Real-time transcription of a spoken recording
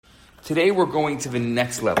Today we're going to the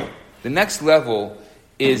next level. The next level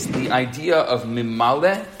is the idea of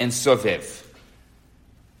Mimaleh and Sovev.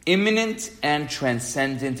 Immanent and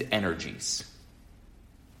transcendent energies.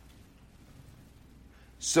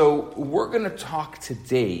 So we're going to talk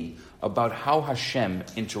today about how Hashem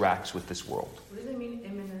interacts with this world. What does it mean,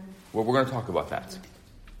 immanent? Well, we're going to talk about that.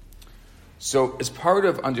 So as part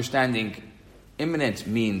of understanding, immanent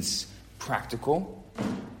means practical,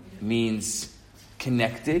 means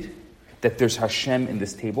connected, that there's Hashem in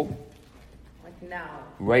this table. Like now.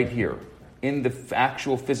 Right here. In the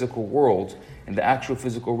actual physical world, in the actual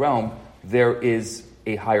physical realm, there is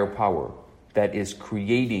a higher power that is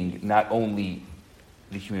creating not only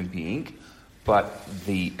the human being, but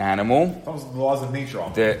the animal. The laws of nature.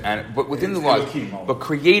 But within the laws, but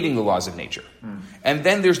creating the laws of nature. And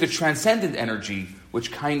then there's the transcendent energy,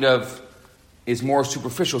 which kind of is more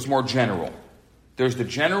superficial, it's more general. There's the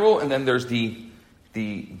general, and then there's the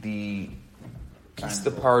piece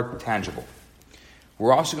the part tangible.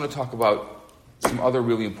 We're also going to talk about some other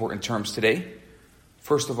really important terms today.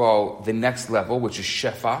 First of all, the next level, which is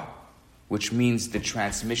Shefa, which means the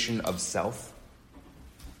transmission of self.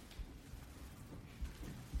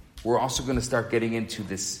 We're also going to start getting into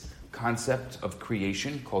this concept of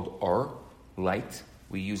creation called Or, light.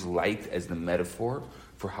 We use light as the metaphor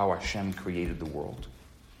for how Hashem created the world.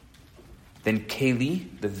 Then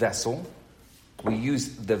Keli, the vessel. We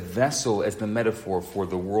use the vessel as the metaphor for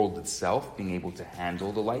the world itself, being able to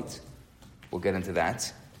handle the light. We'll get into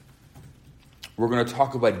that. We're going to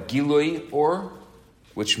talk about Giloi Or,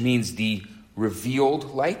 which means the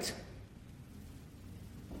revealed light.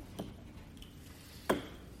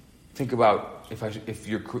 Think about if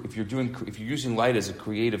you're using light as a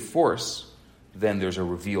creative force, then there's a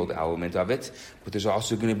revealed element of it, but there's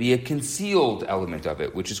also going to be a concealed element of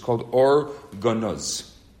it, which is called Or Ganuz.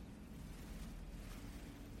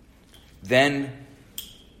 Then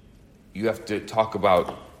you have to talk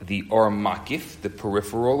about the Or Makif, the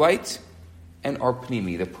peripheral light, and Or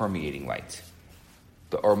Pnimi, the permeating light.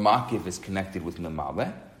 The Or Makif is connected with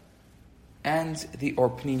Mimaleh, and the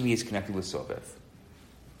Or Pnimi is connected with Sovev.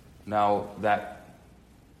 Now that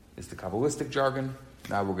is the Kabbalistic jargon.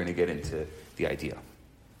 Now we're going to get into the idea.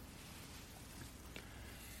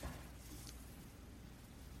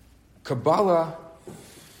 Kabbalah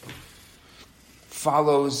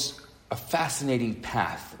follows a fascinating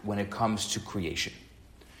path when it comes to creation.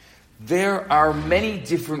 There are many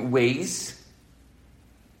different ways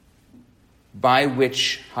by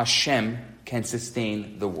which Hashem can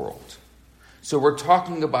sustain the world. So we're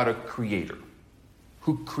talking about a creator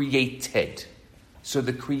who created. So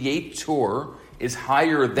the creator is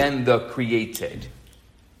higher than the created.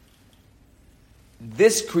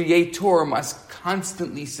 This creator must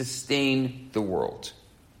constantly sustain the world.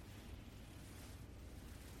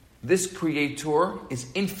 This creator is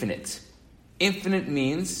infinite. Infinite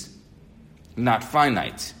means not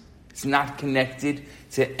finite. It's not connected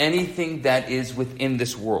to anything that is within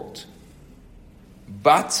this world.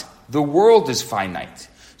 But the world is finite.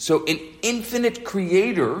 So an infinite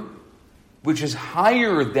creator, which is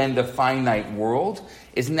higher than the finite world,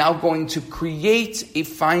 is now going to create a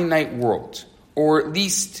finite world. Or at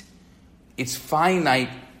least it's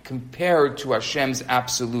finite compared to Hashem's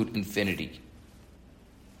absolute infinity.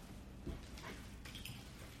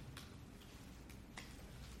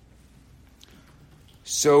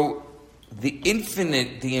 So the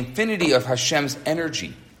infinity of Hashem's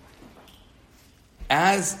energy,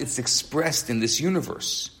 as it's expressed in this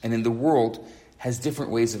universe and in the world, has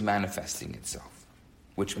different ways of manifesting itself.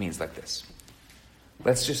 Which means like this.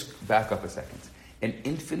 Let's just back up a second. An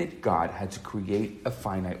infinite God had to create a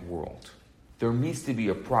finite world. There needs to be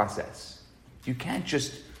a process. You can't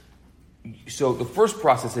just... So the first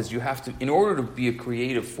process is you have to, in order to be a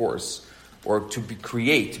creative force, or to be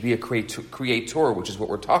a creator, which is what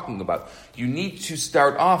we're talking about, you need to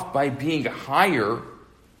start off by being higher,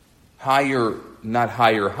 not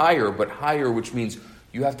higher, but higher, which means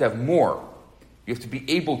you have to have more. You have to be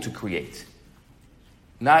able to create.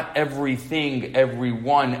 Not everything,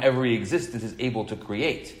 everyone, every existence is able to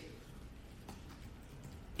create.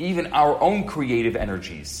 Even our own creative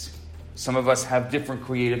energies. Some of us have different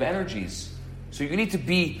creative energies. So you need to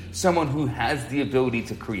be someone who has the ability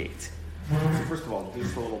to create. So first of all,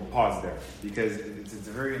 just a little pause there, because it's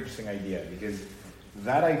a very interesting idea, because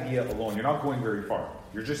that idea alone, you're not going very far.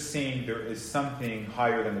 You're just saying there is something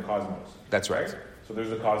higher than the cosmos. That's right. So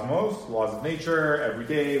there's the cosmos, laws of nature, every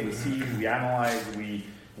day we see, we analyze, we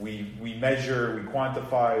measure, we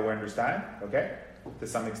quantify, we understand, okay, to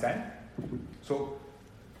some extent. So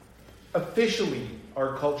officially,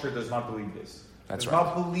 our culture does not believe this. That's does right.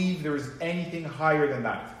 not believe there is anything higher than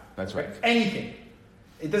that. That's Okay? right. Anything.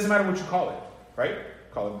 It doesn't matter what you call it, right?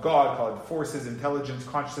 Call it God, call it forces, intelligence,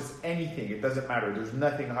 consciousness, anything. It doesn't matter. There's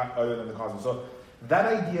nothing other than the cosmos. So that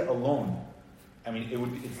idea alone, I mean,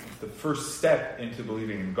 it's the first step into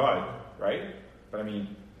believing in God, right? But I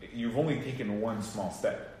mean, you've only taken one small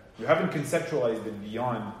step. You haven't conceptualized it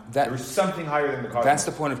beyond. There's something higher than the cosmos. That's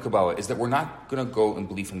the point of Kabbalah, is that we're not going to go and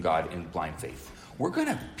believe in God in blind faith. We're going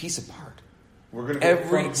to piece apart We're going to go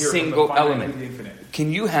every from single from the finite element. to the infinite.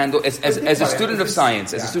 Can you handle, as a student of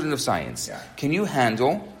science, can you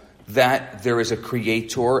handle that there is a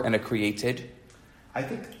creator and a created? I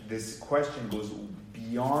think this question goes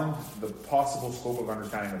beyond the possible scope of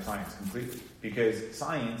understanding of science completely, because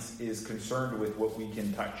science is concerned with what we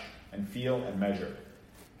can touch and feel and measure.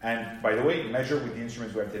 And by the way, measure with the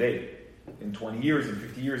instruments we have today. In 20 years, in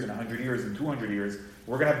 50 years, in 100 years, in 200 years,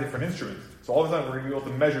 we're going to have different instruments. So all of a sudden we're going to be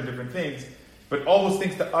able to measure different things. But all those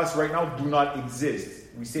things to us right now do not exist.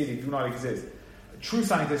 We say they do not exist. True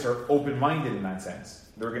scientists are open-minded in that sense.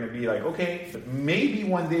 They're going to be like, okay, but maybe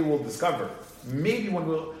one day we'll discover. Maybe one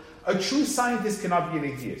will. A true scientist cannot be an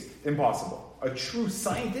atheist. Impossible. A true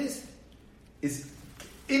scientist is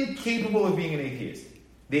incapable of being an atheist.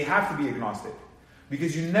 They have to be agnostic.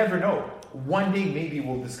 Because you never know. One day maybe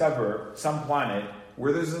we'll discover some planet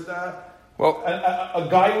where there's a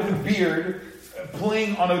guy with a beard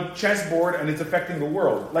playing on a chessboard and it's affecting the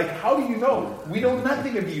world. Like, how do you know? We know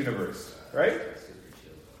nothing of the universe, right?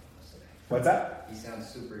 What's that? He sounds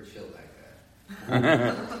super chill like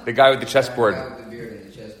that. The guy with the chessboard. The guy with the beard and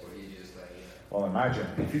the chessboard, he's just like, Well, imagine.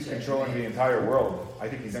 If he's controlling the entire world, I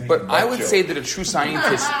think he's anything But I would chill. say that a true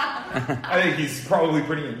scientist... I think he's probably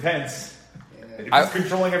pretty intense. If he's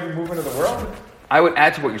controlling every movement of the world. I would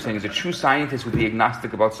add to what you're saying, is a true scientist would be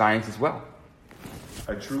agnostic about science as well.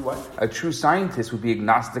 A true what? A true scientist would be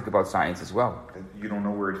agnostic about science as well. You don't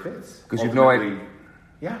know where it fits. Because you know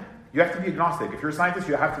Yeah. You have to be agnostic. If you're a scientist,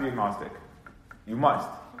 you have to be agnostic. You must.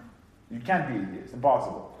 You can't be atheist.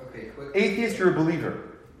 Impossible. okay, quick. Atheist, you're a believer.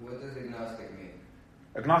 What does agnostic mean?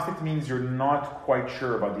 Agnostic means you're not quite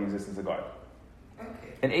sure about the existence of God.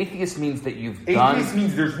 Okay. An atheist means that you've Atheist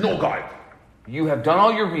means there's no God. You have done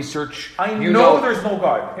all your research. I know there's no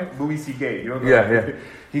God. Louis C.K. You know. Yeah.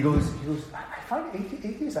 He goes. I find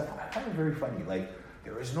atheists. I find it very funny. Like,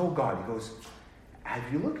 there is no God. He goes, have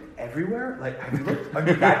you looked everywhere? Like, have you looked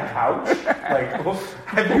under that couch? Like,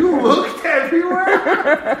 have you looked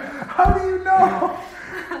everywhere? How do you know?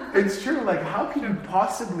 It's true. Like, how can you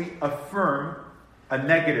possibly affirm a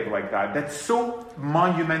negative like that? That's so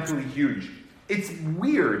monumentally huge. It's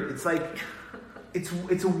weird. It's like,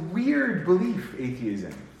 it's a weird belief,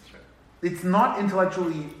 atheism. It's not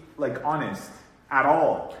intellectually, like, honest at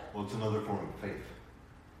all. Well, it's another form of faith.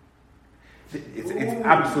 It's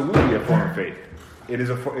absolutely a form of faith. It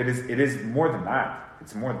is more than that.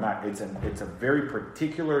 It's more than that. It's a very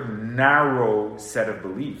particular, narrow set of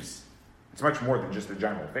beliefs. It's much more than just a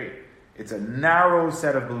general faith. It's a narrow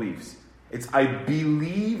set of beliefs. I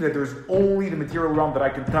believe that there's only the material realm that I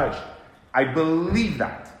can touch. I believe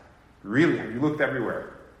that. Really? Have you looked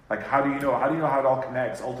everywhere? Like, how do you know? How do you know how it all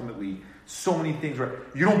connects ultimately? So many things.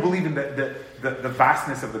 You don't believe in the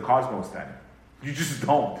vastness of the cosmos then. You just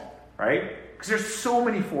don't, right? Because there's so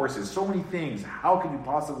many forces, so many things. How can you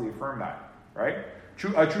possibly affirm that, right?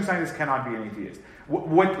 A true scientist cannot be an atheist.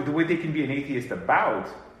 The way they can be an atheist about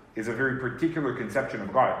is a very particular conception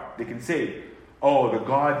of God. They can say, oh, the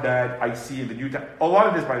God that I see in the New Testament. A lot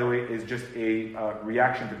of this, by the way, is just a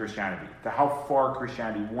reaction to Christianity, to how far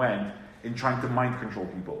Christianity went in trying to mind control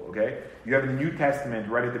people, okay? You have in the New Testament,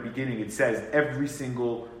 right at the beginning, it says every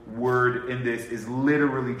single word in this is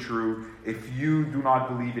literally true. If you do not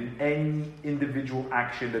believe in any individual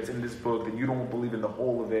action that's in this book, then you don't believe in the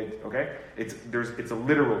whole of it, okay? It's a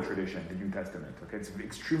literal tradition, the New Testament, okay? It's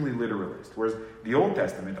extremely literalist. Whereas the Old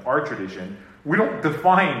Testament, our tradition, we don't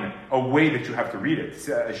define a way that you have to read it.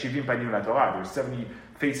 Shivim panim la Torah. There's 70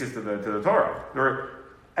 faces to the Torah. There are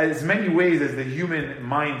as many ways as the human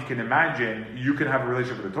mind can imagine, you can have a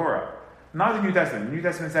relationship with the Torah. Not the New Testament. The New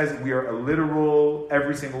Testament says we are a literal,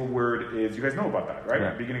 every single word is, you guys know about that, right? Yeah.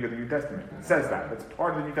 At the beginning of the New Testament. It says that. That's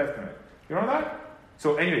part of the New Testament. You know that?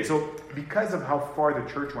 So anyway, because of how far the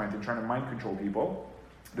church went in trying to mind control people,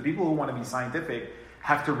 the people who want to be scientific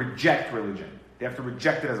have to reject religion. They have to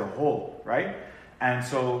reject it as a whole, right? And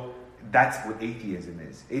so that's what atheism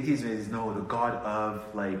is. Atheism is, no, the God of,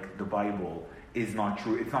 like, the Bible is not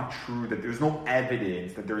true. It's not true that there's no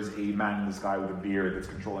evidence that there's a man in the sky with a beard that's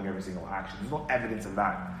controlling every single action. There's no evidence of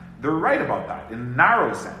that. They're right about that in a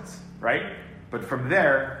narrow sense, right? But from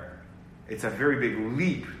there, it's a very big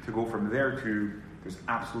leap to go from there to There's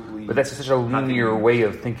absolutely... But that's such a linear nothing. way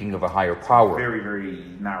of thinking of a higher power. Very, very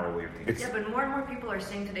narrow way of thinking. Yeah, but more and more people are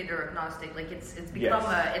saying today they're agnostic. Like it's become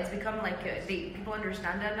Yes. it's become like people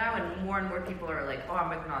understand that now, and more people are like, oh,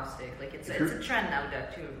 I'm agnostic. Like it's a trend now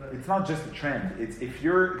that too. But It's not just a trend. It's if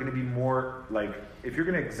you're going to be more like, if you're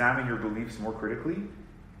going to examine your beliefs more critically,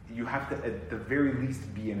 you have to at the very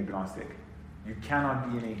least be an agnostic. You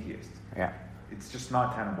cannot be an atheist. Yeah. It's just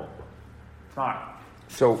not tenable. It's not.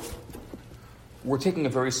 So we're taking a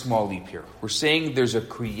very small leap here. We're saying there's a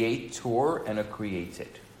creator and a created.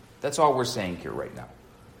 That's all we're saying here right now.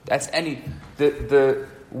 That's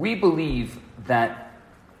we believe that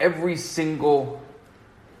every single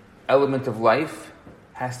element of life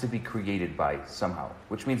has to be created by somehow,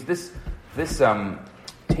 which means this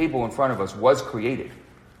table in front of us was created.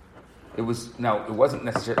 It wasn't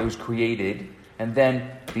necessarily, it was created, and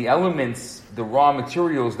then the elements, the raw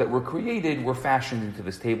materials that were created were fashioned into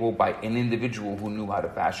this table by an individual who knew how to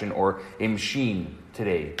fashion, or a machine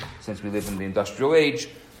today, since we live in the industrial age,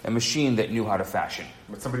 a machine that knew how to fashion.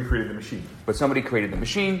 But somebody created the machine. But somebody created the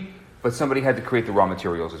machine, but somebody had to create the raw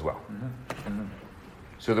materials as well. Mm-hmm. Mm-hmm.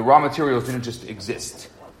 So the raw materials didn't just exist.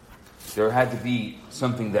 There had to be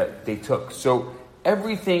something that they took. So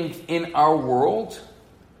everything in our world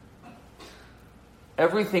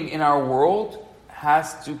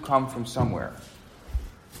has to come from somewhere.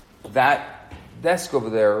 That desk over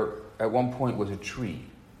there at one point was a tree.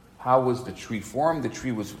 How was the tree formed? The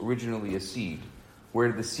tree was originally a seed. Where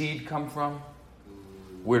did the seed come from?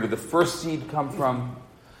 Where did the first seed come from?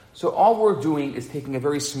 So all we're doing is taking a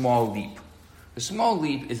very small leap. The small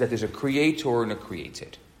leap is that there's a creator and a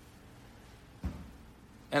created.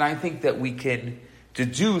 And I think that we can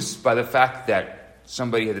deduce by the fact that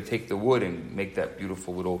somebody had to take the wood and make that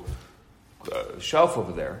beautiful little shelf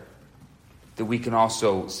over there, that we can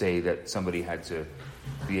also say that somebody had to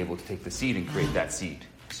be able to take the seed and create that seed.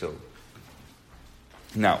 So,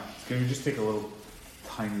 now. Can we just take a little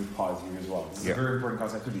tiny pause here as well? This is a very important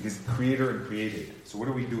concept too, because creator and created. So what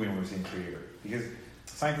are we doing when we're saying creator? Because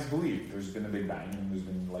scientists believe there's been a Big Bang, and there's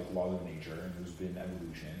been like laws of nature, and there's been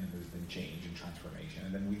evolution, and there's been change and transformation,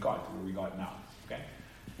 and then we got to where we got now. Okay,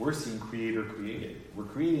 we're seeing creator created. We're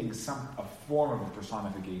creating a form of a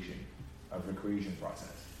personification of the creation process.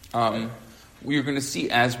 We're going to see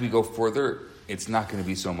as we go further, it's not going to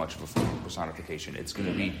be so much of a form of personification. It's going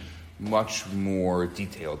to be much more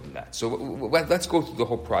detailed than that. So let's go through the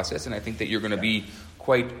whole process, and I think that you're going to be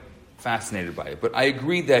quite fascinated by it. But I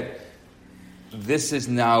agree that this is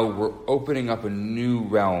now, we're opening up a new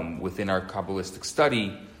realm within our Kabbalistic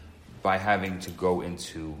study by having to go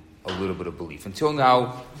into a little bit of belief. Until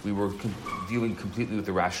now, we were dealing completely with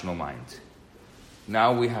the rational mind.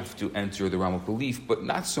 Now we have to enter the realm of belief, but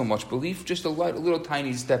not so much belief, just a little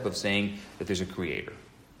tiny step of saying that there's a creator.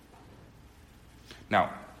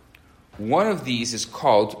 Now, one of these is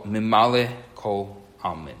called Mimaleh Kol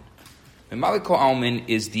Almin. Mimaleh Kol Almin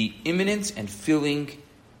is the immanent and filling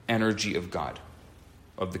energy of God,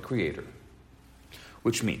 of the Creator.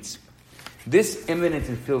 Which means, this immanent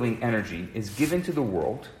and filling energy is given to the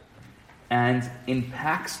world and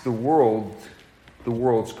impacts the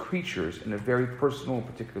world's creatures in a very personal and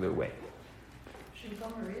particular way. Should we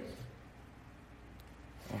call Maria's?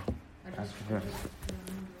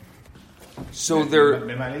 So there,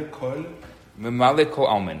 Mimaleh Kol. Mimaleh Kol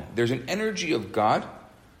Almin. There's an energy of God,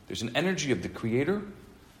 there's an energy of the Creator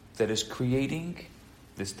that is creating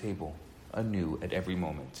this table anew at every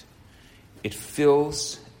moment. It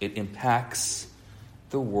fills, it impacts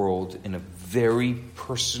the world in a very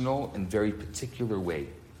personal and very particular way.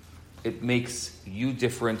 It makes you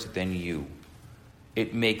different than you.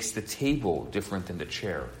 It makes the table different than the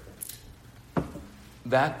chair.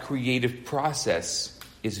 That creative process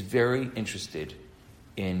is very interested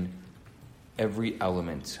in every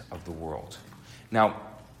element of the world. Now,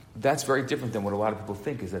 that's very different than what a lot of people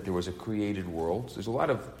think, is that there was a created world. There's a lot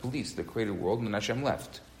of beliefs, the created world, and then Hashem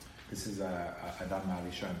left. This is Adam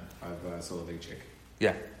Malishon of Soloveitchik.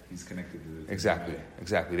 Yeah. He's connected to the Exactly,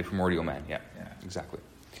 the primordial man, yeah. Exactly.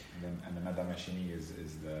 And then Adam Hashini is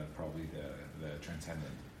probably the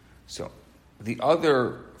transcendent. So, the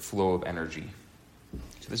other flow of energy,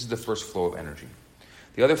 so this is the first flow of energy.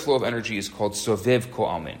 The other flow of energy is called Sovev Ko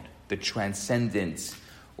Almin, the transcendent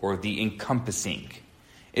or the encompassing.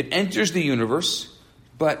 It enters the universe,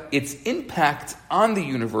 but its impact on the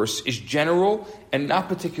universe is general and not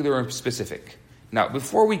particular and specific. Now,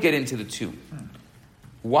 before we get into the two,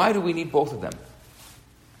 why do we need both of them?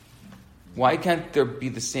 Why can't there be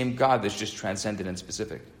the same God that's just transcendent and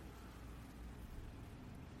specific?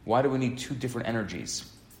 Why do we need two different energies?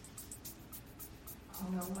 Oh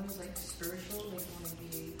no, one is like spiritual, like one of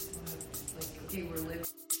the like if you were living.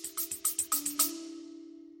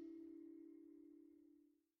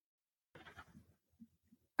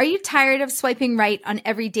 Are you tired of swiping right on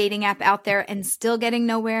every dating app out there and still getting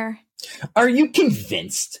nowhere? Are you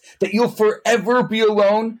convinced that you'll forever be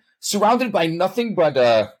alone, surrounded by nothing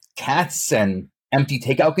but cats and empty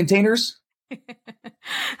takeout containers?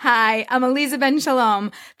 Hi, I'm Eliza Ben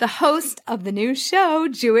Shalom, the host of the new show,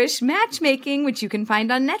 Jewish Matchmaking, which you can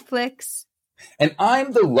find on Netflix. And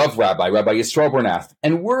I'm the love rabbi, Rabbi Yisrael Bernath,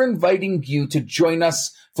 and we're inviting you to join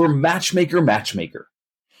us for Matchmaker.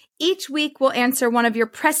 Each week, we'll answer one of your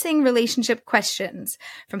pressing relationship questions,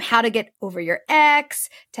 from how to get over your ex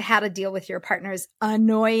to how to deal with your partner's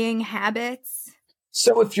annoying habits.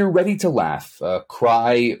 So if you're ready to laugh,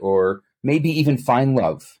 cry, or maybe even find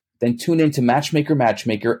love, then tune in to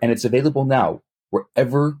Matchmaker, and it's available now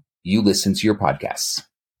wherever you listen to your podcasts.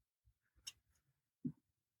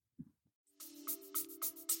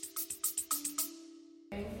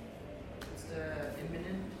 It's the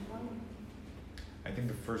imminent one. I think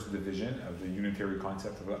the first division of the unitary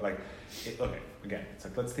concept of okay, again, it's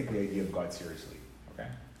like, let's take the idea of God seriously, okay?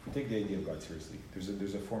 If we take the idea of God seriously,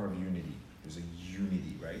 there's a form of unity. There's a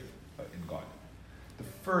unity, right, in God. The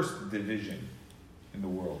first division in the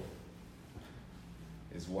world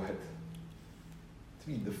is what? To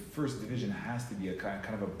me, the first division has to be a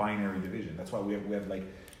kind of a binary division. That's why we have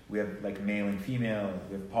male and female.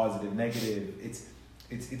 We have positive, negative. It's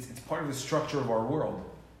part of the structure of our world.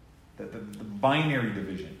 The binary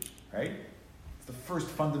division, right? It's the first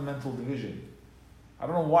fundamental division. I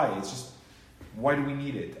don't know why. It's just, why do we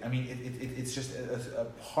need it? I mean, it's just a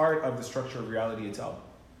part of the structure of reality itself.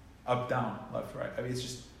 Up, down, left, right. I mean, it's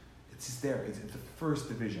just there. It's the first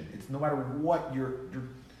division. It's no matter what your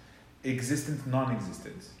existence,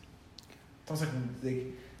 non-existence. It's almost like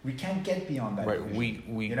we can't get beyond that. Right.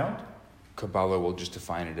 Division, We Kabbalah will just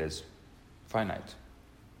define it as finite,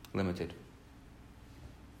 limited.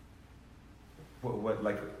 What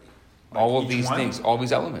like all of these one? things, all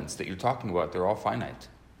these elements that you're talking about, they're all finite.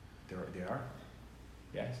 They are.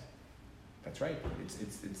 Yes. That's right.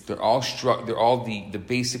 It's They're all they're all the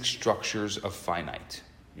basic structures of finite.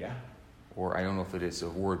 Yeah. Or I don't know if it is a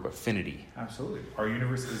word, but finity. Absolutely. Our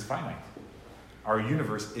universe is finite. Our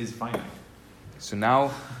universe is finite. So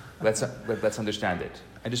now let's understand it.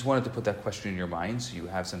 I just wanted to put that question in your mind so you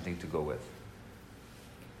have something to go with.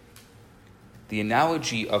 The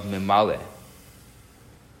analogy of Mimaleh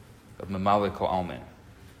ko Almin,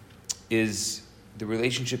 is the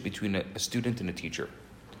relationship between a student and a teacher.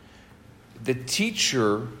 The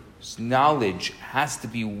teacher's knowledge has to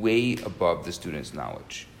be way above the student's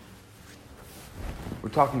knowledge. We're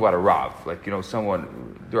talking about a Rav,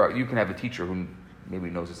 you can have a teacher who maybe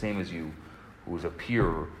knows the same as you, who is a peer.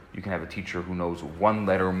 You can have a teacher who knows one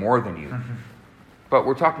letter more than you. Mm-hmm. But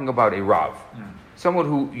we're talking about a Rav, someone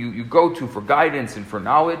who you go to for guidance and for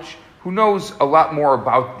knowledge, who knows a lot more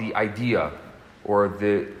about the idea or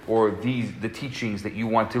the teachings that you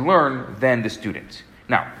want to learn than the student.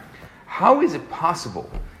 Now, how is it possible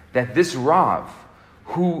that this Rav,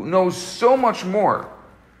 who knows so much more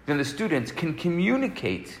than the student, can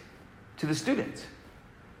communicate to the student?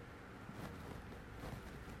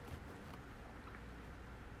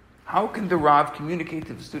 How can the Rav communicate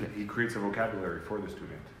to the student? He creates a vocabulary for the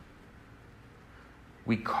student.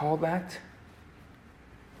 We call that,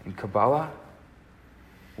 in Kabbalah,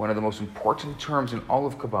 one of the most important terms in all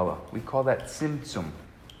of Kabbalah. We call that tzimtzum,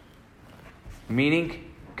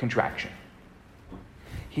 meaning contraction.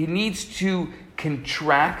 He needs to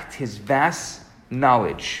contract his vast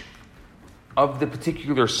knowledge of the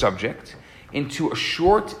particular subject into a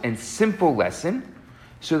short and simple lesson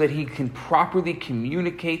so that he can properly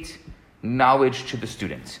communicate knowledge to the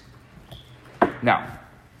student. Now,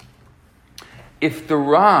 if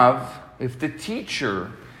the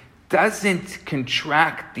teacher doesn't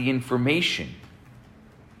contract the information,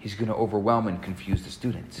 he's going to overwhelm and confuse the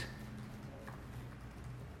student.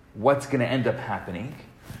 What's going to end up happening?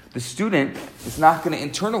 The student is not going to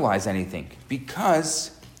internalize anything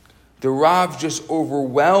because the Rav just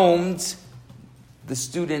overwhelmed the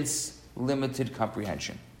student's limited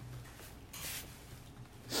comprehension.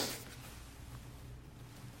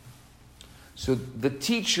 So the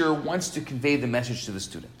teacher wants to convey the message to the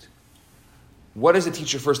student. What does the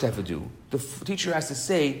teacher first have to do? The teacher has to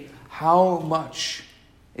say how much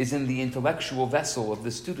is in the intellectual vessel of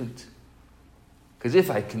the student. Because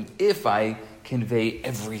if I convey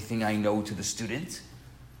everything I know to the student,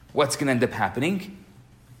 what's going to end up happening?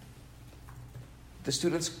 The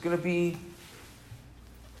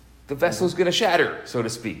vessel's going to shatter, so to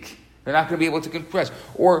speak. They're not going to be able to compress.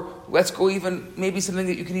 Or let's go even, maybe something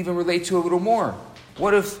that you can even relate to a little more.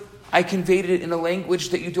 What if I conveyed it in a language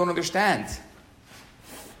that you don't understand?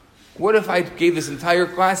 What if I gave this entire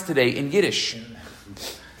class today in Yiddish? In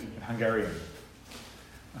Hungarian.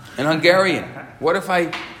 In Hungarian. What if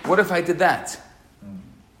I did that?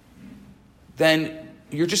 Then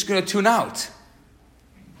you're just going to tune out.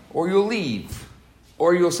 Or you'll leave.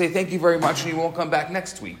 Or you'll say thank you very much and you won't come back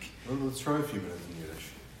next week. Well, let's try a few minutes in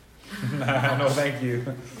Yiddish. No, thank you.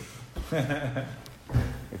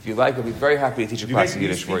 If you like, I'll be very happy to teach a class in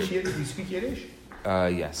Yiddish for you. Do you speak Yiddish?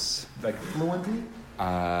 Yes. Like fluently?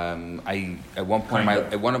 At one point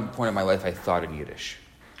in my life, I thought in Yiddish.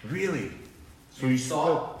 Really? So You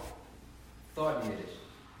thought Yiddish.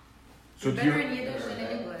 So You're better in Yiddish than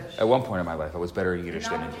in English. At one point in my life, I was better in Yiddish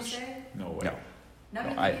Now than what you English. say? No way. No. Now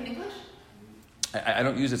you I- speak in English? I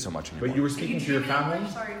don't use it so much anymore. But you were You speaking to speak your in family?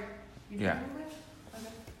 English? Sorry. You Yeah. speak English?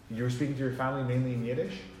 Okay. You were speaking to your family mainly in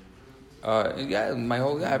Yiddish?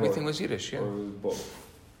 Everything was Yiddish. Yeah. Or both?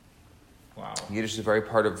 Wow. Yiddish is a very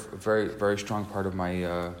very strong part of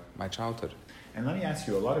my childhood. And let me ask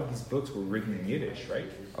you, a lot of these books were written in Yiddish, right?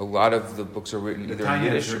 A lot of the books are written The either in Tanya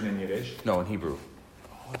Yiddish. is written in Yiddish. No, in Hebrew.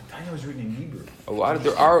 Oh, the Tanya was written in Hebrew.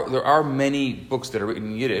 There are many books that are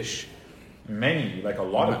written in Yiddish. Many, like a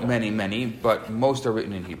lot of them. Many, but most are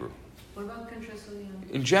written in Hebrew. What about Contrissilium?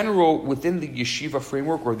 In general, within the yeshiva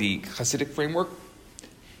framework or the Hasidic framework,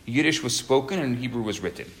 Yiddish was spoken and Hebrew was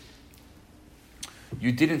written.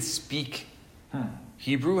 You didn't speak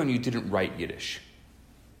Hebrew and you didn't write Yiddish.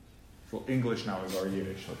 So English now is our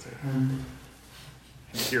Yiddish, let's say. In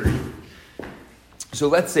theory. So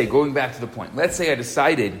let's say, going back to the point, let's say I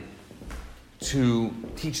decided to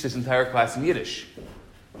teach this entire class in Yiddish.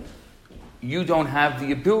 You don't have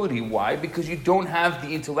the ability. Why? Because you don't have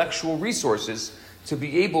the intellectual resources to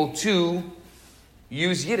be able to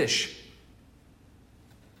use Yiddish.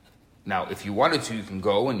 Now, if you wanted to, you can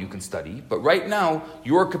go and you can study. But right now,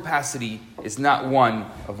 your capacity is not one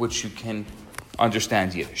of which you can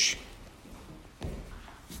understand Yiddish.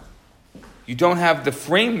 You don't have the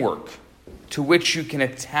framework to which you can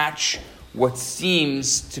attach what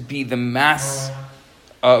seems to be the mass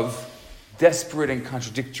of desperate and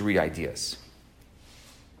contradictory ideas.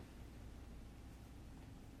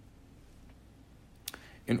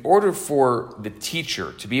 In order for the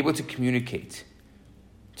teacher to be able to communicate,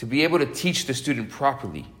 to be able to teach the student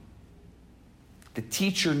properly, the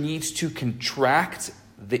teacher needs to contract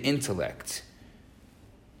the intellect,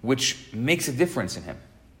 which makes a difference in him,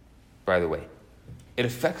 by the way. It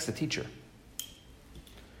affects the teacher.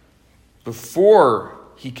 Before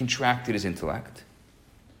he contracted his intellect,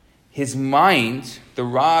 his mind, the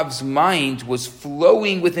Rav's mind, was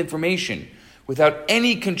flowing with information without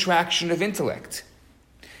any contraction of intellect.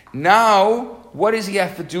 Now, what does he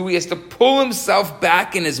have to do? He has to pull himself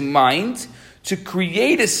back in his mind to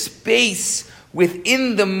create a space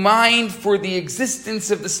within the mind for the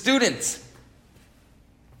existence of the student.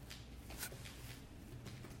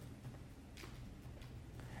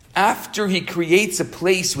 After he creates a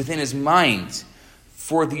place within his mind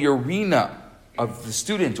for the arena of the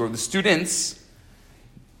student or the students,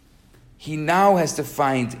 he now has to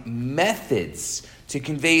find methods to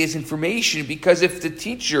convey his information, because if the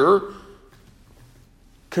teacher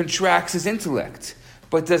contracts his intellect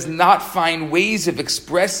but does not find ways of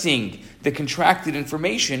expressing the contracted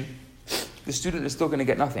information, the student is still going to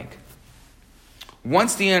get nothing.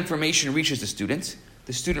 Once the information reaches the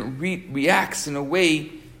student reacts in a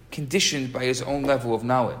way conditioned by his own level of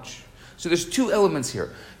knowledge. So there's two elements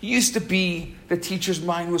here. It used to be the teacher's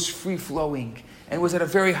mind was free-flowing and was at a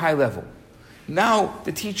very high level. Now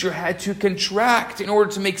the teacher had to contract in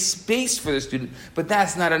order to make space for the student, but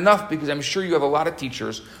that's not enough, because I'm sure you have a lot of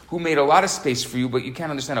teachers who made a lot of space for you, but you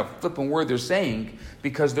can't understand a flipping word they're saying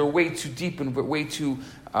because they're way too deep and way too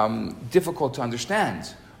difficult to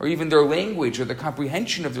understand. Or even their language or the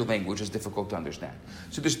comprehension of their language is difficult to understand.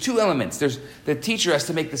 So there's two elements. There's the teacher has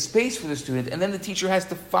to make the space for the student, and then the teacher has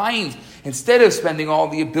to find, instead of spending all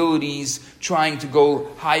the abilities trying to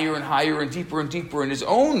go higher and higher and deeper in his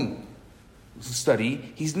own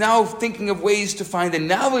study, he's now thinking of ways to find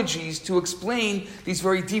analogies to explain these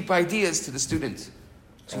very deep ideas to the student.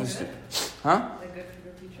 Huh? Is that good for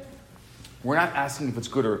the teacher? We're not asking if it's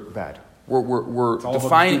good or bad. We're It's all about the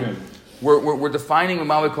defining. student. We're defining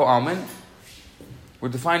Mimaleh Almin. We're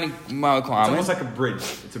defining Mimaleh It's Almin. almost like a bridge.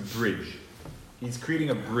 It's a bridge. He's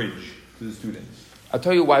creating a bridge to the students. I'll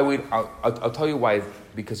tell you why. I'll tell you why.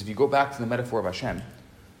 Because if you go back to the metaphor of Hashem,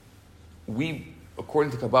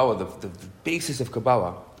 according to Kabbalah, the basis of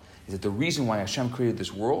Kabbalah is that the reason why Hashem created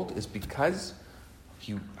this world is because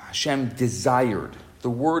Hashem desired.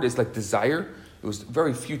 The word is like desire. It was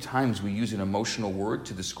very few times we use an emotional word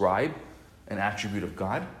to describe an attribute of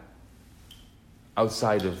God.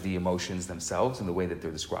 outside of the emotions themselves and the way that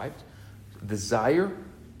they're described. Desire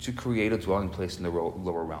to create a dwelling place in the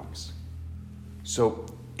lower realms. So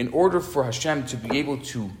in order for Hashem to be able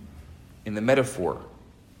to, in the metaphor,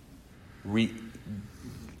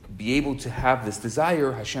 be able to have this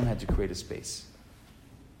desire, Hashem had to create a space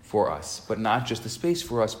for us. But not just a space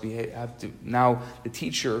for us, now the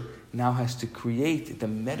teacher now has to create the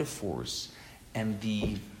metaphors and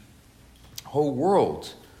the whole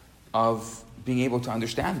world of being able to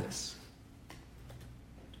understand this.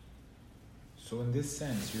 So in this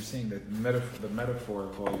sense, you're saying that the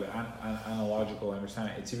metaphorical, the analogical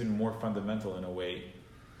understanding, it's even more fundamental in a way.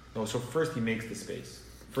 No, so first he makes the space.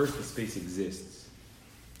 First the space exists.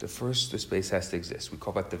 The space has to exist. We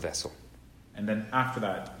call that the vessel. And then after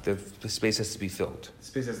that, the space has to be filled. The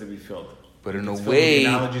space has to be filled. But in a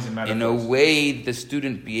way, the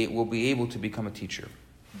student will be able to become a teacher.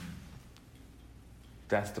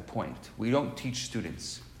 That's the point. We don't teach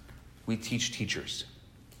students. We teach teachers.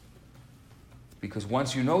 Because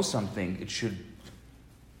once you know something, it should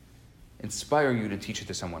inspire you to teach it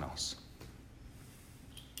to someone else.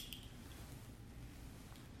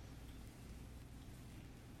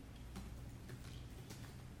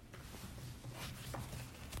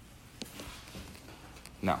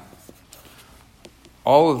 Now,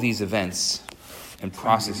 all of these events and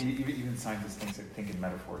processes... Even scientists think in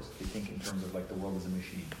metaphors. They think in terms of like the world is a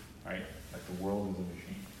machine, right? Like the world is a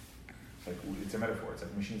machine. It's a metaphor. It's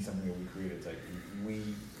like machine is something that we created. It's like we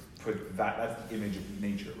put that's the image of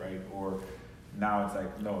nature, right? Or now it's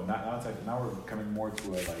like, no, now it's like, now we're coming more to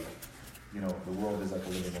a like, the world is like a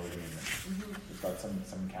living organism. Mm-hmm. It's got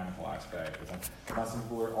some mechanical aspect. Now some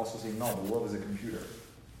people are also saying, no, the world is a computer.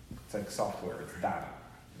 It's like software. It's data.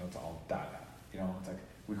 It's all data. It's like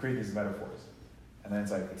we create these metaphors, and then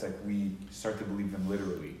it's like we start to believe them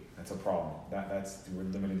literally. That's a problem. We're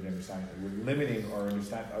limiting the understanding. We're limiting our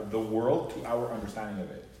understanding of the world to our understanding of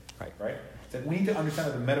it. Right. It's like we need to understand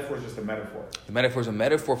that the metaphor is just a metaphor. The metaphor is a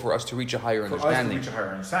metaphor for us to reach a higher understanding.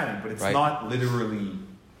 But it's not literally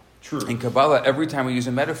true. In Kabbalah, every time we use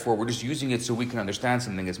a metaphor, we're just using it so we can understand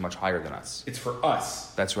something that's much higher than us. It's for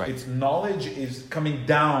us. That's right. Its knowledge is coming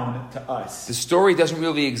down to us. The story doesn't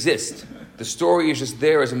really exist. The story is just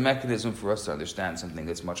there as a mechanism for us to understand something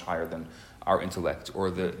that's much higher than our intellect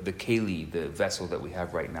or the keli, the vessel that we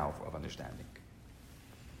have right now of understanding.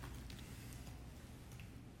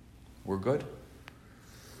 We're good?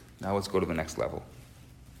 Now let's go to the next level.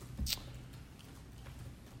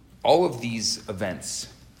 All of these events,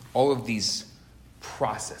 all of these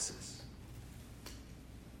processes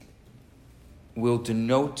will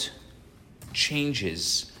denote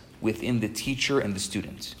changes within the teacher and the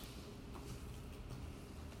student.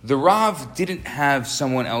 The Rav didn't have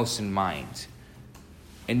someone else in mind,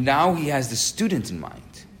 and now he has the student in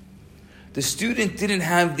mind. The student didn't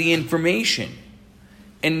have the information,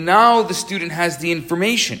 and now the student has the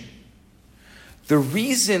information. The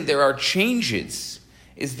reason there are changes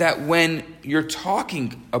is that when you're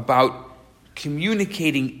talking about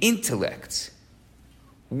communicating intellect,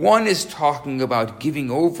 one is talking about giving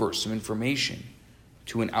over some information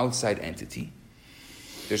to an outside entity.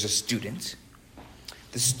 There's a student.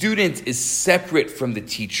 The student is separate from the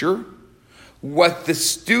teacher. What the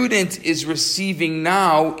student is receiving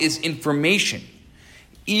now is information.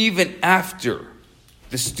 Even after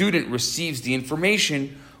the student receives the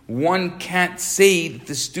information, one can't say that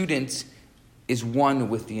the student is one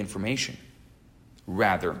with the information.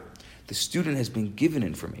 Rather, the student has been given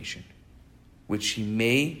information, which he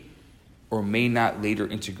may or may not later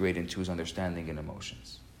integrate into his understanding and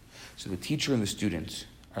emotions. So the teacher and the student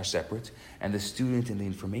are separate, and the student and the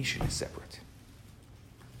information is separate.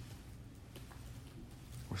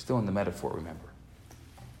 We're still in the metaphor, remember.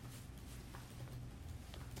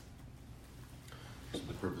 So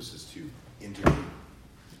the purpose is to integrate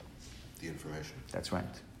the information. That's right.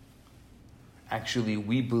 Actually,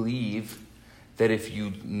 we believe that if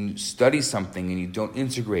you study something and you don't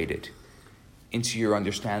integrate it into your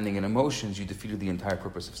understanding and emotions, you defeated the entire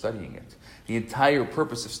purpose of studying it. The entire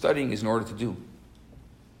purpose of studying is in order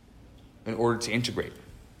to integrate.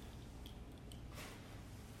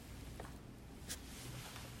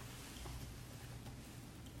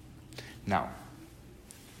 Now,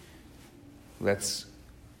 let's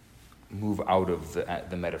move out of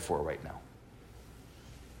the metaphor right now.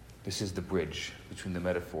 This is the bridge between the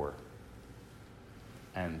metaphor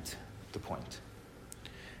and the point.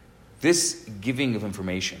 This giving of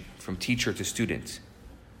information from teacher to student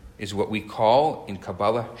is what we call in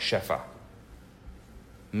Kabbalah shefa,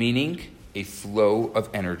 meaning a flow of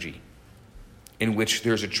energy in which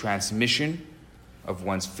there's a transmission of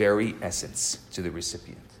one's very essence to the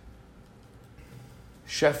recipient.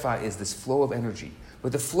 Shefa is this flow of energy.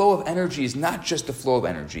 But the flow of energy is not just the flow of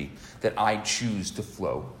energy that I choose to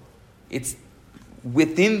flow. It's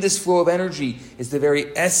within this flow of energy is the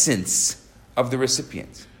very essence of the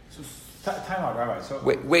recipient. So, time out, Rabbi. So,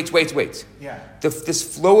 Wait. Yeah.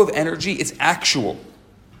 This flow of energy, it's actual.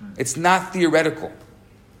 It's not theoretical.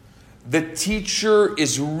 The teacher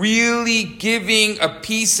is really giving a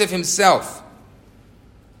piece of himself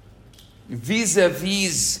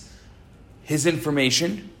vis-a-vis his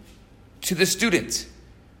information to the student.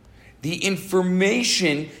 The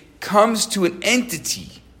information comes to an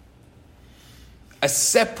entity, a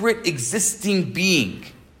separate existing being.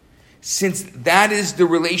 Since that is the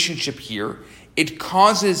relationship here, it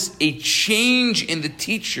causes a change in the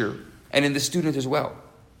teacher and in the student as well.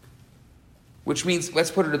 Which means, let's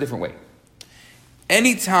put it a different way.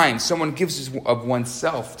 Anytime someone gives of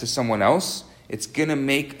oneself to someone else, it's going to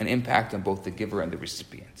make an impact on both the giver and the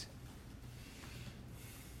recipient.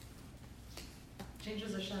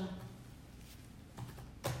 Changes Hashem.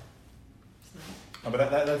 No,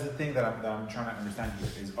 but that's the thing that I'm trying to understand here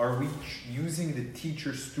is, are we using the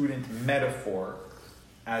teacher-student metaphor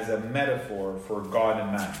as a metaphor for God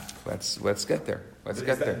and man? Let's get there.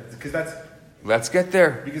 Because that's... Let's get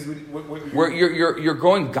there. Because you're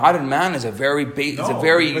going God and man is a very because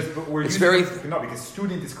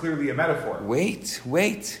student is clearly a metaphor. Wait.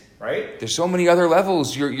 Right? There's so many other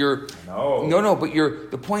levels. No. But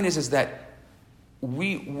the point is that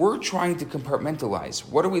we're trying to compartmentalize.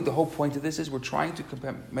 The whole point of this is we're trying to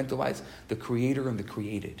compartmentalize the creator and the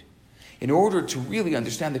created. In order to really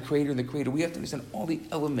understand the creator and the creator, we have to understand all the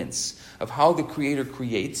elements of how the creator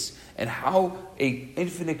creates and how an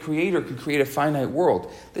infinite creator can create a finite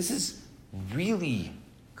world. This is really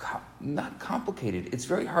not complicated. It's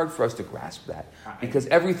very hard for us to grasp that because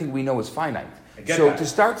everything we know is finite. So that. To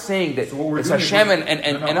start saying that it's Hashem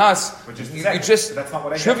and us, you just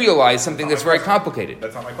trivialize something that's very complicated.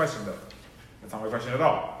 That's not my question, though. That's not my question at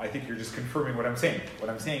all. I think you're just confirming what I'm saying.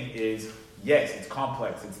 What I'm saying is, yes, it's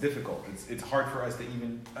complex, it's difficult, it's hard for us to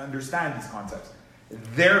even understand these concepts.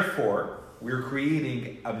 Therefore, we're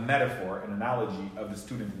creating a metaphor, an analogy of the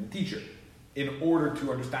student and the teacher in order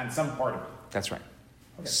to understand some part of it. That's right.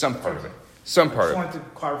 Okay. Some part of it. I just wanted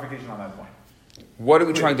clarification on that point. What are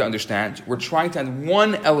we trying to understand? We're trying to understand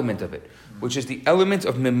one element of it, which is the element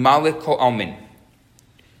of Mimaleh ko Almin.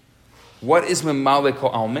 What is Mimaleh ko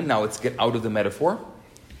Almin? Now let's get out of the metaphor.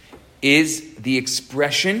 Is the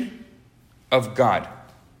expression of God,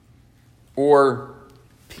 or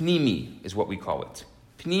pnimi is what we call it.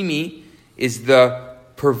 Pnimi is the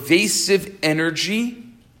pervasive energy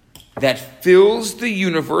that fills the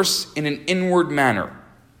universe in an inward manner,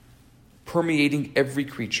 permeating every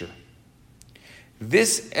creature.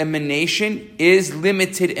 This emanation is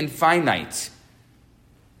limited and finite.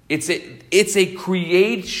 It's a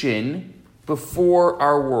creation before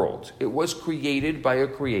our world. It was created by a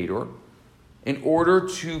creator in order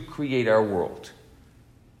to create our world.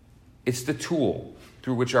 It's the tool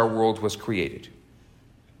through which our world was created.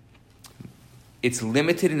 It's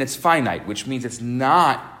limited and it's finite, which means it's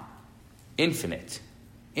not infinite.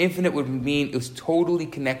 Infinite would mean it's totally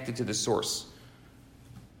connected to the source.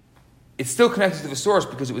 It's still connected to the source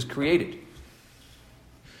because it was created.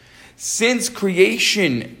 Since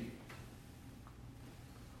creation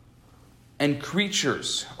and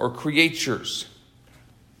creatures or creatures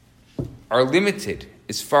are limited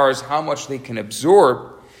as far as how much they can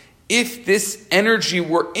absorb, if this energy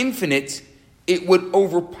were infinite, it would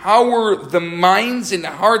overpower the minds and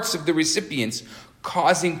hearts of the recipients,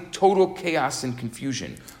 causing total chaos and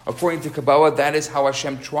confusion. According to Kabbalah, that is how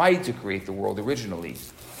Hashem tried to create the world originally,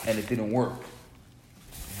 and it didn't work.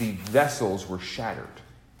 The vessels were shattered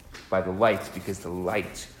by the light because the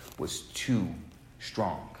light was too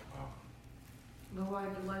strong. But why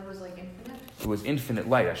the light was like infinite? It was infinite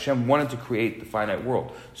light. Hashem wanted to create the finite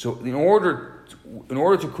world. So in order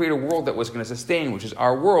to create a world that was going to sustain, which is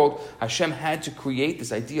our world, Hashem had to create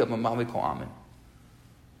this idea of Mimaleh ko Almin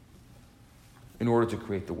in order to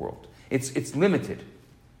create the world. It's limited.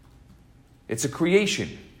 It's a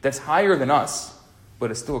creation that's higher than us,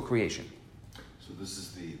 but it's still a creation. So this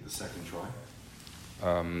is the second try?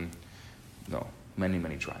 No,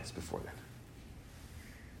 many tries before that.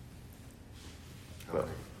 But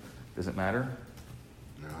does it matter?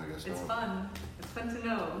 No, I guess It's not. fun. It's fun to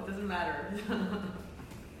know. It doesn't matter.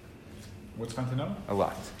 What's fun to know? A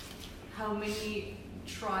lot. How many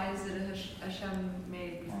tries did Hashem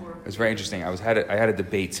made before? It's very interesting. I had a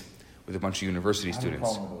debate with a bunch of university students.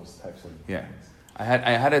 I have a problem with those types of Yeah. things. I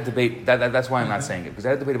had a debate. That's why I'm not saying it, because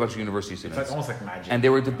I had a debate with a bunch of university It's students. like almost like magic. And they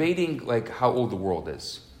were debating like how old the world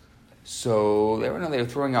is. So they were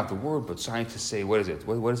throwing out the word, but scientists say, what is it?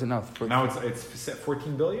 What is it now? Now it's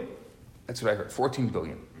 14 billion? That's what I heard. 14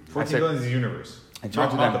 billion. 14 billion is the universe.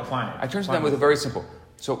 Not the planet. I turned to them with a very simple.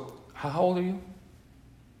 So how old are you?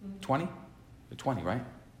 20? You're 20, right?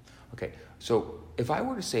 Okay. So if I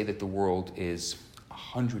were to say that the world is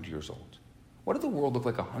 100 years old, what did the world look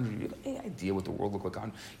like 100 years? Any idea what the world looked like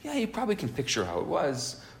 100? Yeah, you probably can picture how it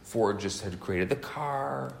was. Ford just had created the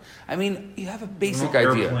car. I mean, you have a basic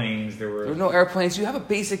idea. There were no airplanes. You have a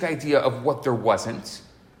basic idea of what there wasn't.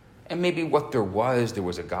 And maybe what there was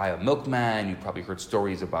a guy, a milkman. You probably heard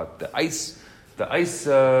stories about the ice,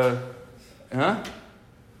 The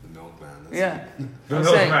milkman. Yeah. the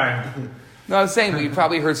milkman. No, I was saying, but you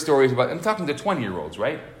probably heard stories about, I'm talking to 20-year-olds,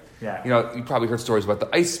 right? Yeah. You know, you probably heard stories about the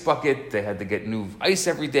ice bucket. They had to get new ice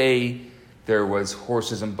every day. There was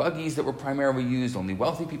horses and buggies that were primarily used. Only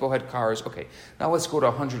wealthy people had cars. Okay, now let's go to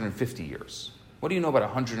 150 years. What do you know about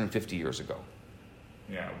 150 years ago?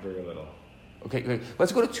 Yeah, very little. Okay,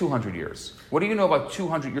 let's go to 200 years. What do you know about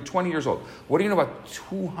 200? You're 20 years old. What do you know about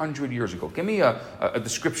 200 years ago? Give me a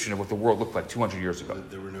description of what the world looked like 200 years ago.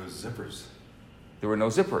 There were no zippers. There were no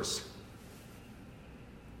zippers.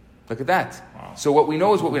 Look at that. Wow. So what we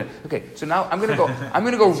know is what we know. Okay, so now I'm gonna go.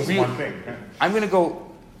 It's just one thing. I'm gonna go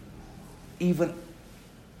even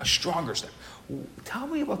a stronger step. Tell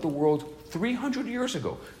me about the world 300 years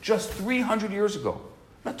ago. Just 300 years ago.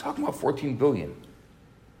 I'm not talking about 14 billion.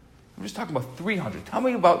 I'm just talking about 300. Tell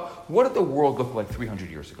me about what did the world look like 300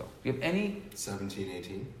 years ago? Do you have any? 17,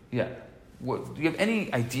 18? Yeah. Do you have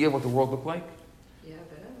any idea what the world looked like? Yeah,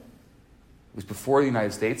 but It was before the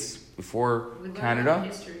United States, before we learned Canada. about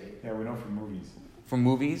history. Yeah, we know from movies. From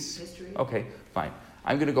movies? History. Okay, fine.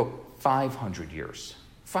 I'm going to go 500 years.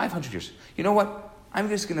 500 years. You know what? I'm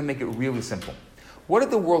just going to make it really simple. What did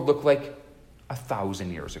the world look like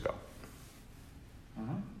 1,000 years ago?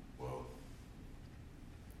 Whoa.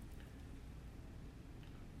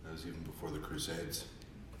 That was even before the Crusades.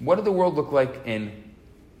 What did the world look like in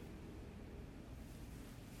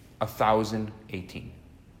 1018?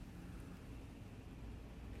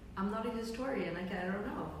 I'm not a historian. I don't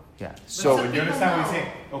know. Yeah. So- So, you understand what he's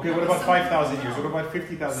saying? Okay, what about 5,000 years? What about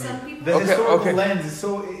 50,000 Some years? people- The Okay, historical okay. lens is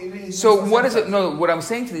so... it So makes no what is sense. it? No, what I'm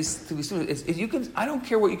saying to these students is you can. I don't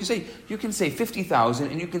care what you can say. You can say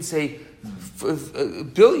 50,000, and you can say a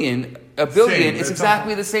billion. A billion Same, is it's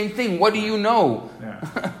exactly not- the same thing. What do you know?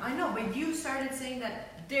 Yeah. I know, but you started saying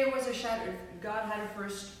that there was a shatter. God had a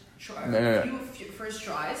first try, No. few first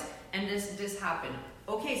tries, and this happened.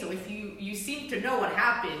 Okay, so if you seem to know what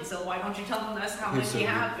happened, so why don't you tell us how Okay, many so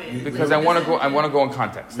happened? Because Like, I want to this go. I is- want to go in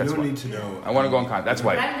context. We That's don't why. need to know. I want to go in context. That's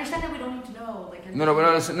But why. I understand that we don't need to know. Like,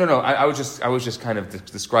 No. I was just kind of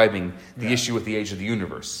describing the Yeah. issue with the age of the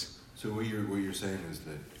universe. So what you're saying is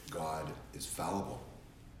that God is fallible.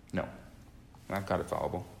 No, not God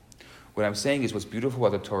infallible. What I'm saying is what's beautiful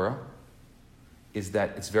about the Torah is that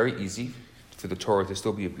it's very easy for the Torah to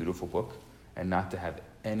still be a beautiful book and not to have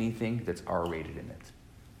anything that's R-rated in it,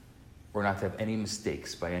 or not to have any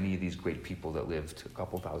mistakes by any of these great people that lived a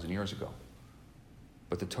couple thousand years ago.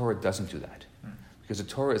 But the Torah doesn't do that, because the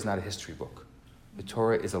Torah is not a history book. The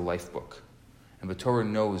Torah is a life book, and the Torah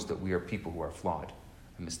knows that we are people who are flawed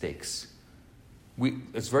and mistakes.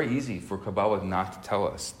 It's very easy for Kabbalah not to tell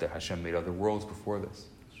us that Hashem made other worlds before this,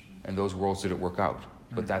 and those worlds didn't work out.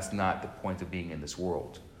 But that's not the point of being in this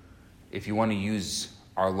world. If you want to use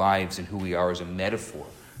our lives and who we are as a metaphor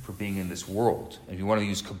for being in this world, and if you want to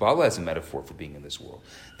use Kabbalah as a metaphor for being in this world,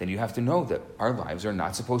 then you have to know that our lives are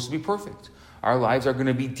not supposed to be perfect. Our lives are going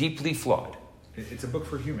to be deeply flawed. It's a book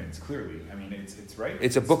for humans, clearly. I mean, it's right.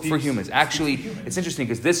 It's a book for humans. Actually, it's interesting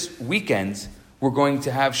because this weekend we're going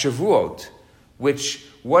to have Shavuot, which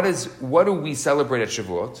what do we celebrate at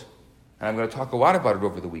Shavuot? And I'm going to talk a lot about it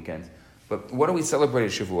over the weekend. But what do we celebrate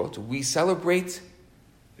at Shavuot? We celebrate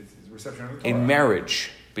It's reception of the a Torah.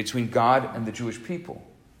 marriage between God and the Jewish people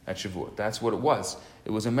at Shavuot. That's what it was.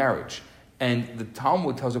 It was a marriage. And the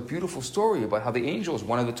Talmud tells a beautiful story about how the angels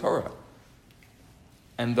wanted the Torah.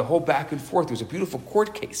 And the whole back and forth, there was a beautiful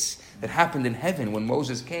court case that happened in heaven when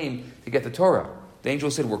Moses came to get the Torah. The angel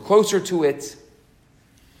said, we're closer to it.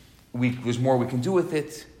 There's more we can do with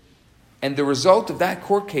it. And the result of that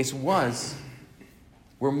court case was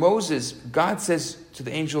where God says to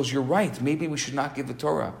the angels, you're right, maybe we should not give the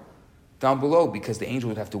Torah down below, because the angel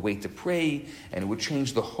would have to wait to pray, and it would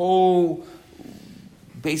change the whole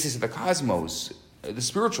basis of the cosmos, the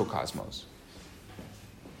spiritual cosmos.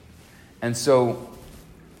 And so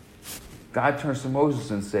God turns to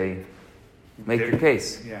Moses and say, make your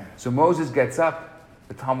case. Yeah. So Moses gets up,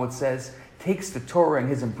 the Talmud says, takes the Torah in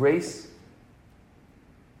his embrace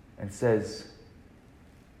and says,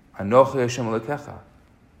 Hanochi Hashem Elokecha.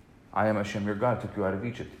 I am Hashem your God, took you out of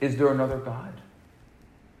Egypt. Is there another God?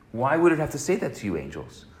 Why would it have to say that to you,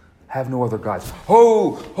 angels? Have no other gods.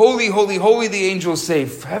 Oh, holy, holy, holy, the angels say.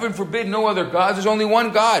 Heaven forbid, no other gods. There's only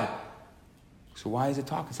one God. So why is it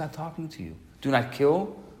talking? It's not talking to you. Do not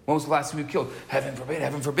kill. When was the last time you killed? Heaven forbid,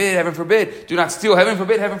 heaven forbid, heaven forbid. Do not steal. Heaven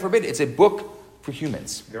forbid, heaven forbid. It's a book for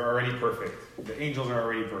humans. They're already perfect. The angels are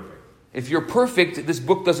already perfect. If you're perfect, this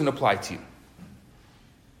book doesn't apply to you.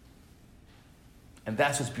 And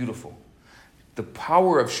that's what's beautiful. The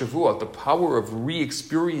power of Shavuot, the power of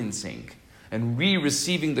re-experiencing and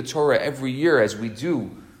re-receiving the Torah every year as we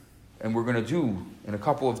do, and we're going to do in a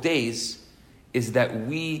couple of days, is that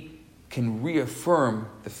we can reaffirm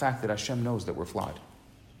the fact that Hashem knows that we're flawed.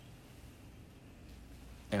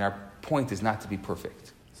 And our point is not to be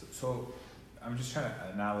perfect. So I'm just trying to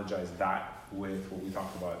analogize that with what we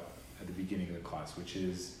talked about at the beginning of the class, which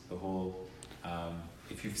is the whole,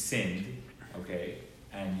 if you've sinned, okay,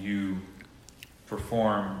 and you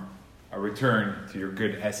perform a return to your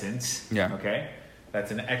good essence, okay,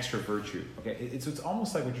 that's an extra virtue, okay. It's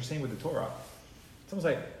almost like what you're saying with the Torah. It's almost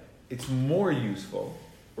like it's more useful,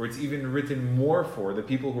 or it's even written more for the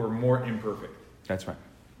people who are more imperfect. That's right.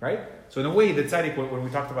 Right? So in a way, the tzaddik, when we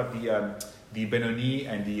talked about the benoni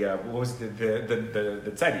and what was the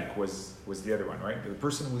tzaddik was the other one, right? The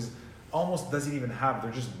person who's almost doesn't even have,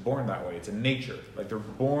 they're just born that way. It's a nature. Like they're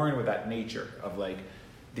born with that nature of like,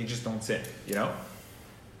 they just don't sin, you know?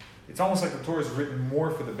 It's almost like the Torah is written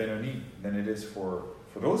more for the benoni than it is for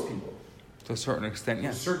those people. To a certain extent,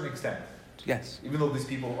 yes. To a certain extent. Yes. Even though these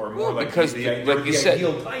people are more like because the like you said,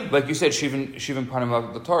 ideal type. like you said, Shivan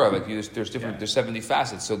Panim the Torah. Like there's different. There's 70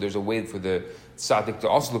 facets. So there's a way for the tzaddik to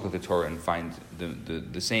also look at the Torah and find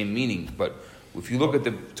the same meaning. But if you look at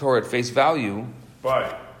the Torah at face value,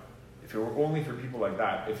 but if it were only for people like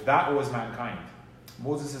that, if that was mankind,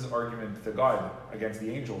 Moses' argument to God against the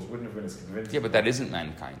angels wouldn't have been as convincing. Yeah, but that isn't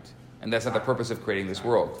mankind, and that's not the purpose of creating this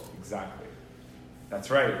world. Exactly. That's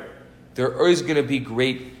right. There is going to be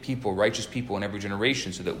great people, righteous people in every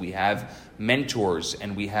generation, so that we have mentors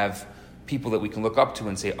and we have people that we can look up to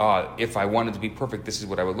and say, if I wanted to be perfect, this is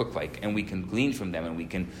what I would look like. And we can glean from them and we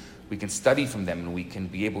can study from them and we can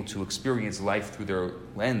be able to experience life through their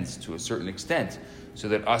lens to a certain extent, so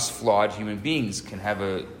that us flawed human beings can have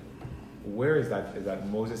a... Where is that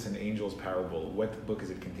Moses and angels parable? What book is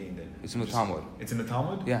it contained in? It's in the Talmud. It's in the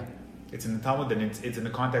Talmud? Yeah. It's in the Talmud, and it's in the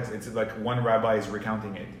context, it's like one rabbi is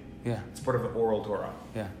recounting it. Yeah. It's part of the oral Torah.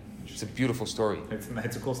 Yeah. It's a beautiful story.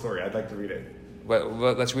 It's a cool story. I'd like to read it. Well,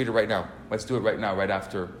 let's read it right now. Let's do it right now, right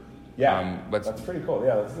after. Yeah. That's pretty cool.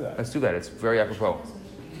 Yeah, let's do that. Let's do that. It's very apropos.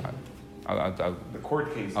 The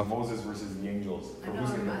court case of Moses versus the angels. I know,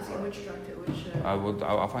 I'm asking which chapter,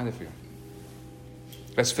 I'll find it for you.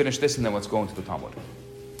 Let's finish this and then let's go into the Talmud.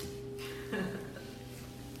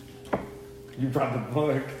 You brought the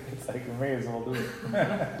book. It's like, we may as well do it.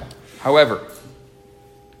 However,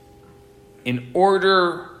 in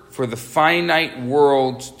order for the finite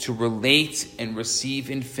world to relate and receive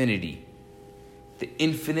infinity, the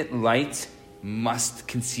infinite light must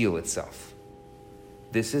conceal itself.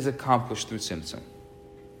 This is accomplished through tzimtzum,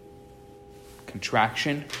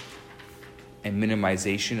 contraction and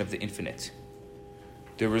minimization of the infinite.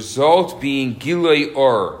 The result being Gilui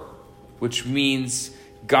Or, which means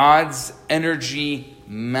God's energy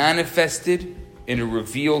manifested in a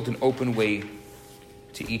revealed and open way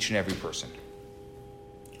to each and every person.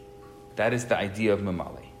 That is the idea of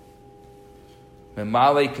Mimaleh.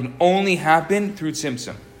 Mimaleh can only happen through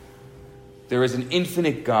tzimtzum. There is an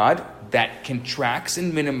infinite God that contracts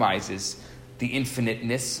and minimizes the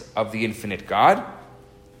infiniteness of the infinite God.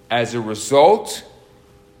 As a result,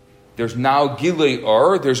 there's now Gilui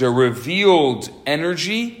Or, there's a revealed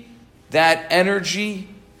energy. That energy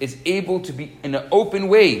is able to be in an open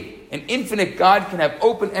way. An infinite God can have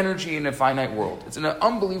open energy in a finite world. It's an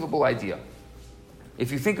unbelievable idea.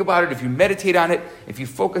 If you think about it, if you meditate on it, if you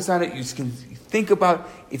focus on it, you can think about it.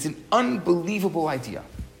 It's an unbelievable idea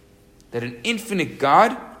that an infinite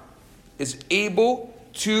God is able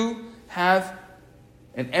to have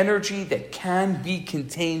an energy that can be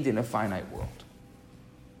contained in a finite world.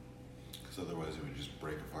 Because otherwise it would just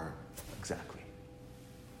break apart. Exactly.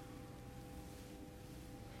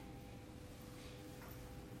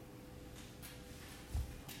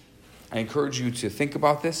 I encourage you to think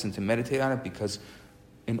about this and to meditate on it, because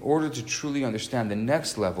in order to truly understand the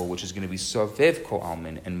next level, which is going to be Sovev Ko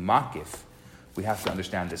Almin and Makif, we have to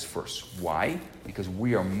understand this first. Why? Because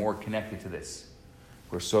we are more connected to this.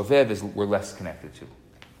 Where Sovev is, we're less connected to.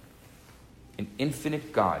 An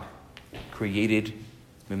infinite God created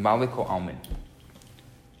Mimaleh Ko Almin,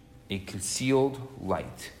 a concealed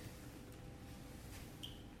light,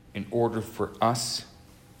 in order for us,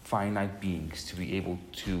 finite beings, to be able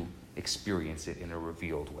to experience it in a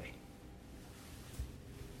revealed way.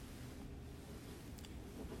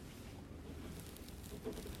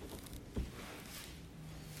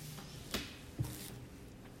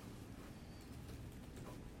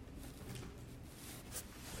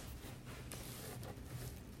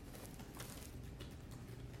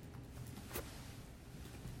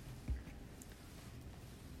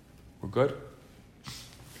 We're good?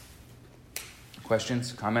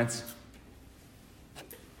 Questions, comments?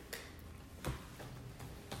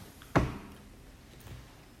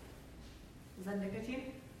 Is that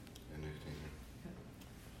nicotine?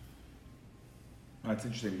 That's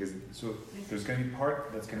interesting because there's going to be part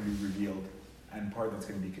that's going to be revealed and part that's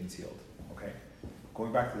going to be concealed. Okay,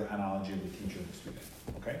 going back to the analogy of the teacher and the student.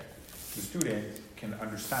 Okay, the student can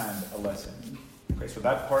understand a lesson. Okay, so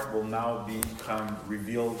that part will now become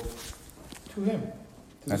revealed to him,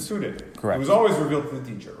 to the student. Correct. It was always revealed to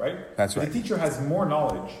the teacher, right? That's right. The teacher has more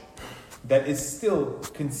knowledge that is still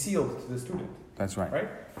concealed to the student. That's right. Right?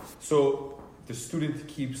 So the student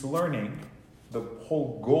keeps learning. The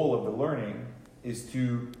whole goal of the learning is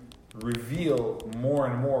to reveal more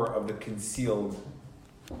and more of the concealed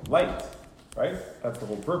light. Right? That's the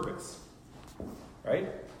whole purpose. Right?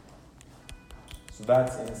 So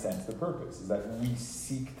that's, in a sense, the purpose, is that we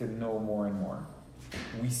seek to know more and more.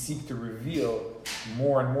 We seek to reveal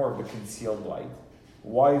more and more of the concealed light.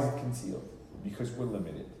 Why is it concealed? Because we're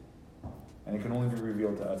limited. And it can only be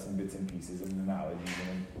revealed to us in bits and pieces and analogies,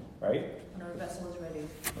 right? When our vessel is ready.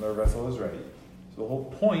 When our vessel is ready. So the whole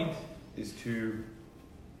point is to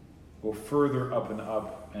go further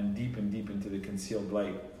up and deep into the concealed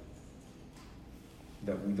light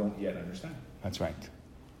that we don't yet understand. That's right.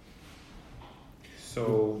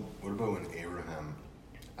 So, what about when Abraham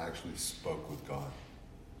actually spoke with God?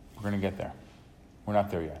 We're going to get there. We're not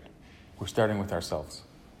there yet. We're starting with ourselves.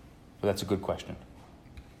 But that's a good question.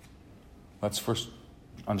 Let's first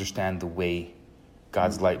understand the way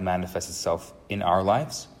God's light manifests itself in our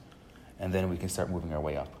lives, and then we can start moving our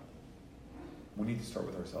way up. We need to start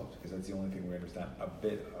with ourselves, because that's the only thing we understand a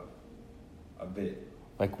bit of.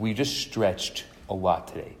 Like, we just stretched a lot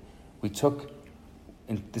today.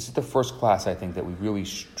 And this is the first class, I think, that we really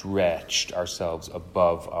stretched ourselves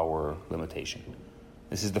above our limitation.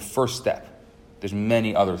 This is the first step. There's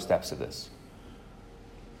many other steps of this.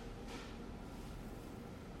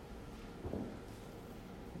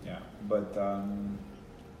 Yeah, but but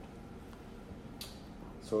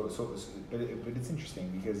it's interesting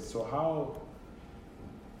because how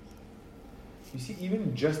you see,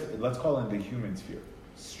 even just, let's call it in the human sphere,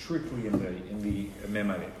 strictly in the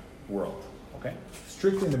Mimaleh world. Okay?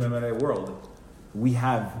 Strictly in the Mimaleh world, we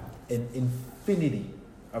have an infinity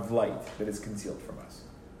of light that is concealed from us.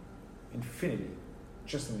 Infinity.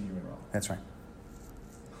 Just in the human realm. That's right.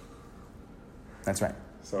 That's right.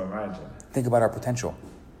 So imagine. Think about our potential.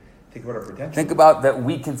 Think about our potential. Think about that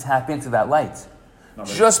we can tap into that light.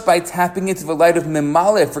 Just by tapping into the light of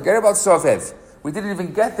Mimaleh. Forget about Sofev. We didn't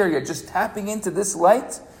even get there yet. Just tapping into this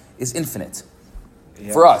light is infinite.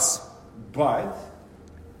 Yeah. For us. But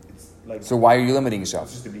like, so why are you limiting yourself?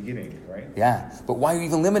 It's just the beginning, right? Yeah, but why are you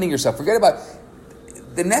even limiting yourself? Forget about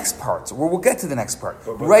the next part. We'll get to the next part.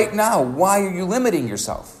 But right now, why are you limiting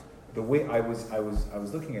yourself? The way I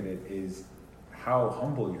was looking at it is how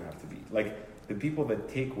humble you have to be. Like, the people that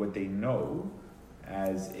take what they know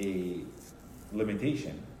as a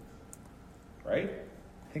limitation, right?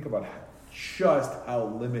 Think about just how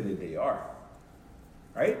limited they are,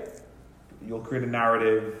 right? You'll create a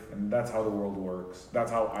narrative, and that's how the world works. That's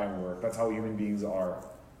how I work. That's how human beings are.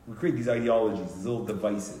 We create these ideologies, these little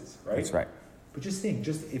devices, right? That's right. But just think,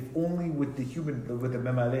 if only with the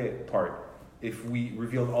Mimaleh part, if we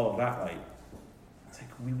revealed all of that light, it's like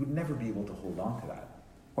we would never be able to hold on to that.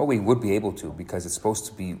 Well, we would be able to, because it's supposed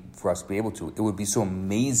to be for us to be able to. It would be so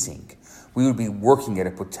amazing. We would be working at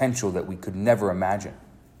a potential that we could never imagine.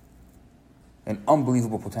 An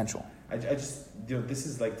unbelievable potential. I just, this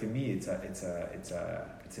is like, to me, it's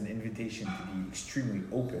an invitation to be extremely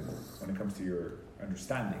open when it comes to your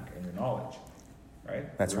understanding and your knowledge,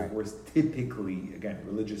 right? That's right. Whereas typically, again,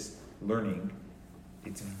 religious learning,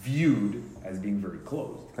 it's viewed as being very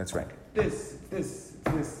closed. That's right. This,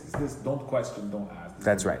 don't question, don't ask.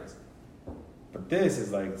 That's right. But this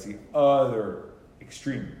is like, it's the other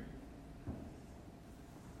extreme.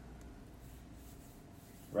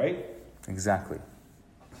 Right? Exactly.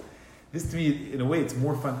 This, to me, in a way, it's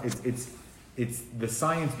more fun. It's the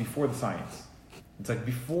science before the science. It's like,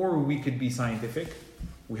 before we could be scientific,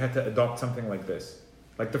 we had to adopt something like this.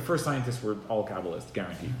 Like, the first scientists were all Kabbalists,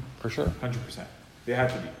 guaranteed. For sure. 100%. They had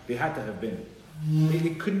to be. They had to have been.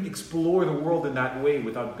 They couldn't explore the world in that way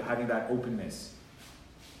without having that openness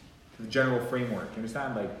to the general framework. You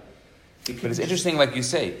understand? Like, but it's interesting, like you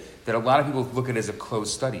say, that a lot of people look at it as a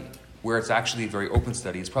closed study, where it's actually a very open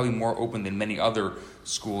study. It's probably more open than many other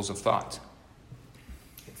schools of thought.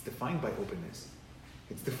 It's defined by openness.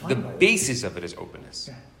 The basis of it is openness.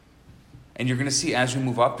 Yeah. And you're going to see, as you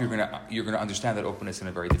move up, you're going to understand that openness in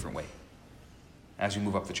a very different way as you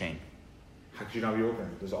move up the chain. How could you not be open?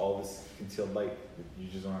 There's all this concealed light that you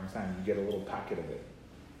just don't understand. You get a little packet of it,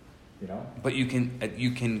 you know? But you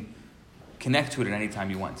can connect to it at any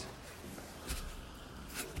time you want.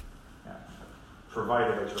 Yeah.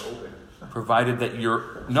 Provided that you're open. Provided that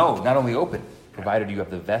you're, not only open, provided you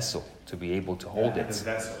have the vessel to be able to hold it. The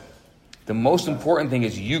vessel. The most important thing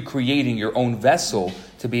is you creating your own vessel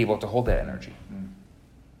to be able to hold that energy.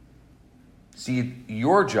 See,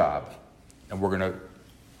 your job, and we're going to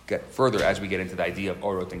get further as we get into the idea of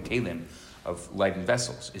orot and kelim, of light and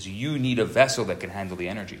vessels, is you need a vessel that can handle the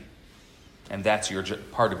energy. And that's your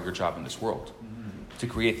part of your job in this world, to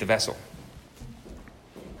create the vessel.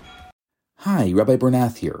 Hi, Rabbi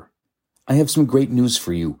Bernath here. I have some great news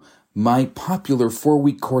for you. My popular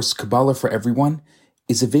 4-week course, Kabbalah for Everyone,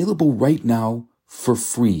 is available right now for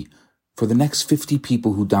free for the next 50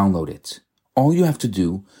 people who download it. All you have to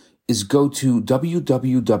do is go to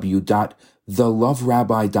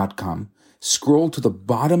www.theloverabbi.com, scroll to the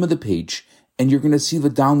bottom of the page, and you're going to see the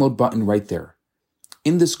download button right there.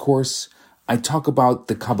 In this course, I talk about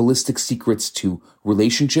the Kabbalistic secrets to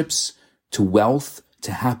relationships, to wealth,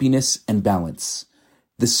 to happiness, and balance.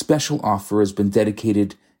 This special offer has been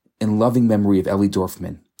dedicated in loving memory of Ellie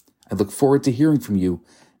Dorfman. I look forward to hearing from you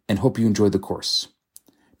and hope you enjoy the course.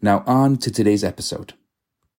 Now on to today's episode.